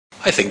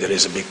I think there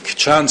is a big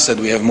chance that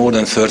we have more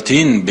than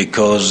 13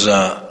 because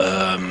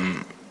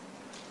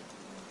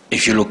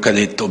if you look at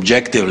it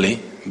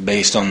objectively,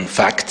 based on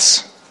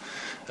facts,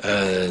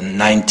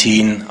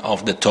 19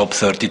 of the top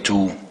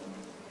 32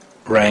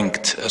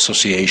 ranked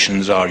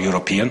associations are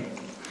European.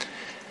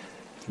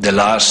 The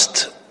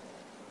last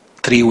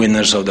 3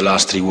 winners of the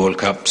last 3 World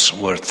Cups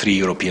were 3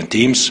 European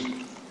teams.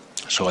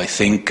 So I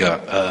think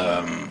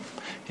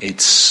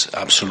it's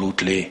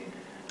absolutely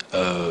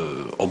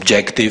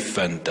objective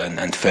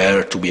and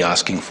fair to be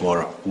asking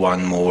for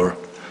one more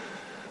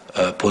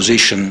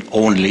position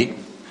only.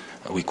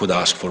 We could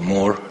ask for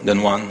more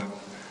than one,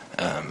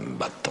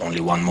 but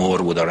only one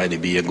more would already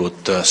be a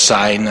good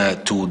sign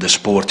to the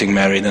sporting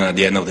merit. And at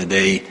the end of the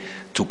day,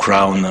 to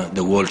crown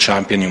the world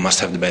champion, you must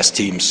have the best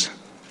teams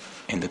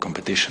in the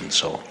competition.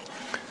 So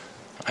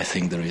I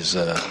think there is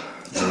a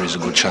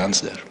good chance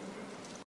there.